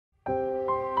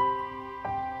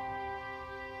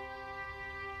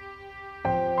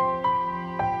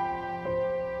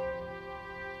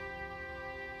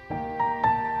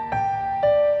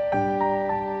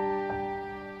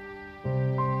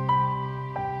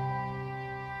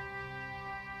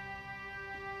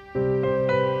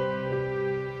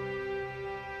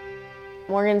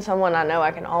Morgan's someone I know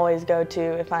I can always go to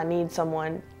if I need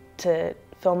someone to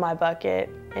fill my bucket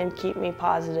and keep me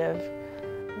positive.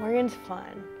 Morgan's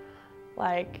fun.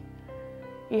 Like,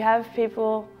 you have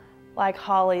people like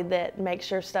Holly that make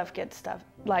sure stuff gets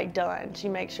done. She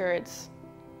makes sure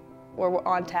we're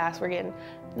on task. We're getting,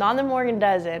 not that Morgan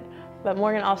doesn't, but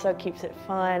Morgan also keeps it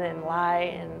fun and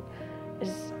light, and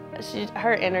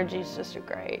her energy is just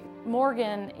great.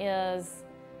 Morgan is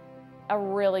a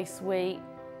really sweet,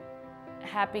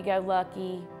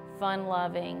 happy-go-lucky,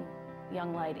 fun-loving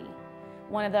young lady.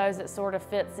 One of those that sort of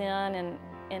fits in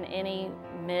any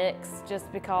mix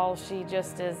just because she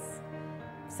just is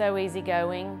so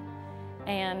easygoing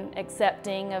and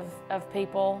accepting of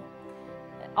people.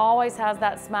 Always has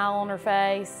that smile on her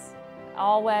face.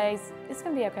 Always, it's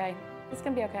gonna be okay. It's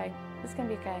gonna be okay. It's gonna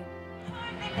be okay.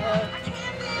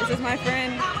 This is my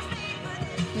friend,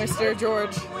 Mr.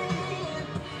 George.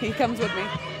 He comes with me.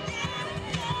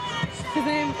 His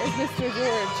name is Mr.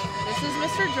 George. This is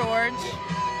Mr. George.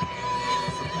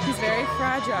 He's very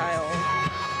fragile.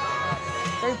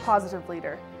 Very positive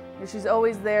leader. She's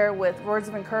always there with words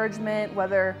of encouragement,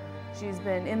 whether she's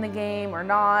been in the game or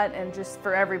not, and just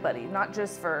for everybody, not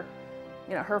just for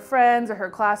her friends or her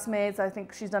classmates. I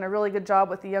think she's done a really good job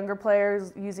with the younger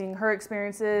players, using her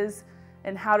experiences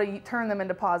and how to turn them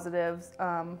into positives.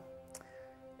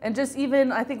 And just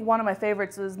even, I think one of my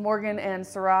favorites was Morgan and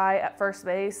Sarai at first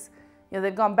base.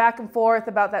 They've gone back and forth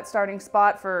about that starting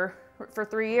spot for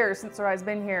 3 years since Sarai's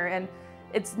been here, and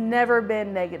it's never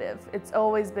been negative. It's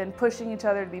always been pushing each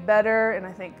other to be better, and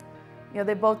I think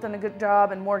they've both done a good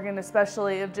job, and Morgan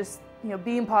especially, of just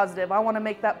being positive. I want to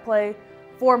make that play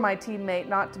for my teammate,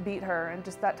 not to beat her, and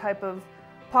just that type of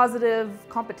positive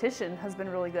competition has been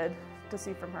really good to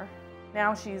see from her.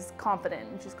 Now she's confident,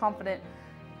 and she's confident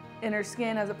in her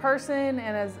skin as a person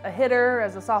and as a hitter,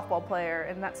 as a softball player,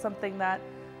 and that's something that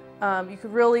you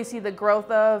could really see the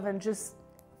growth of, and just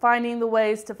finding the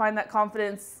ways to find that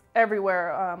confidence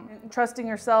everywhere, trusting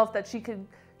herself that she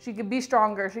could be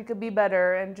stronger, she could be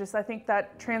better, and just I think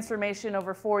that transformation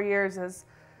over 4 years has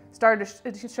started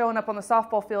showing up on the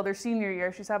softball field her senior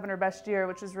year. She's having her best year,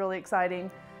 which is really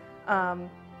exciting.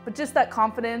 But just that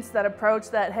confidence, that approach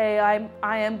that, hey,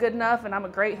 I am good enough and I'm a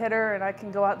great hitter and I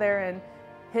can go out there and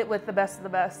hit with the best of the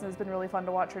best, and it's been really fun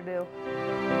to watch her do.